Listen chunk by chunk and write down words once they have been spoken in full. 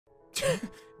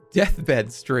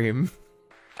Deathbed stream.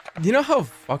 You know how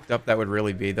fucked up that would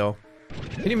really be, though?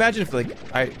 Can you imagine if, like,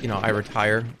 I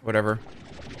retire, whatever,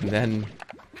 and then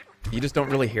you just don't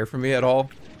really hear from me at all?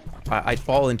 I'd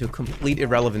fall into complete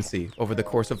irrelevancy over the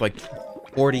course of, like,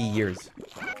 40 years.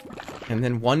 And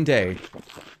then one day,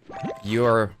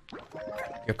 you're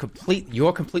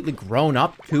completely grown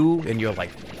up, too, in your,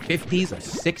 like, 50s or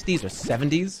 60s or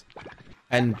 70s,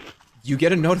 and you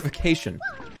get a notification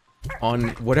on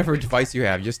whatever device you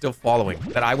have, you're still following,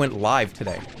 that I went live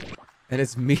today. And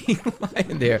it's me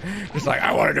lying there. It's like,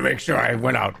 I wanted to make sure I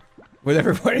went out with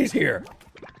everybody's here.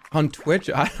 On Twitch,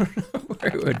 I don't know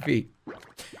where it would be.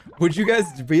 Would you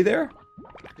guys be there?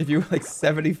 If you were like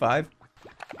 75?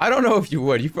 I don't know if you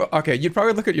would. Okay, you'd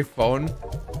probably look at your phone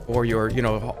or your, you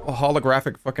know,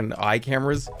 holographic fucking eye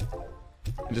cameras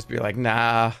and just be like,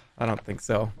 nah, I don't think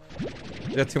so.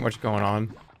 There's too much going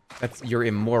on. You're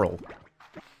immoral.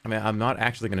 I mean, I'm not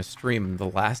actually going to stream the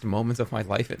last moments of my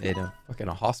life in a fucking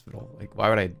hospital. Like, why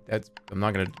would I? I'm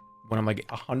not going to, when I'm like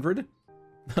 100?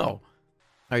 No.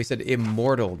 Oh, you said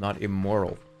immortal, not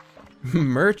immoral.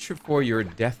 Merch for your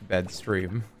deathbed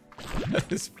stream.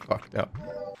 That is fucked up.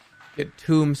 Get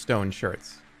tombstone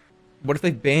shirts. What if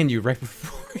they ban you right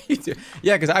before you do?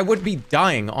 Yeah, because I would be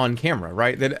dying on camera,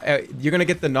 right? Then you're going to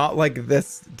get the not like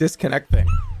this disconnect thing.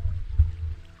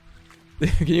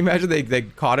 Can you imagine they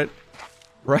caught it?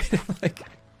 Right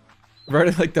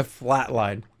at like the flat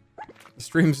line. The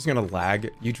stream's just gonna lag.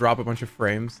 You drop a bunch of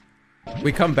frames.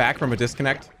 We come back from a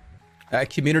disconnect.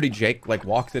 Community Jake like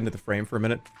walked into the frame for a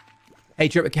minute. Hey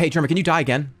Jerma, can you die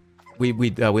again? We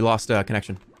lost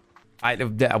connection. I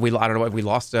don't know what we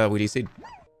lost. We DC'd.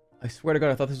 I swear to God,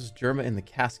 I thought this was Jerma in the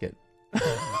casket.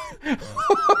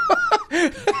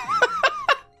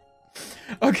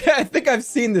 Okay, I think I've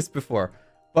seen this before,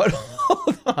 but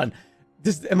hold on.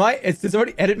 Does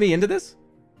somebody edit me into this?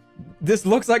 This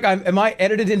looks like am I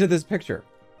edited into this picture?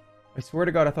 I swear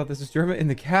to God, I thought this was Jerma in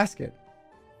the casket.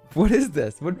 What is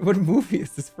this? What movie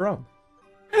is this from?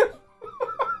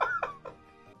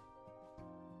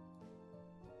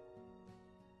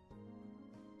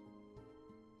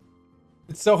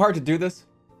 It's so hard to do this.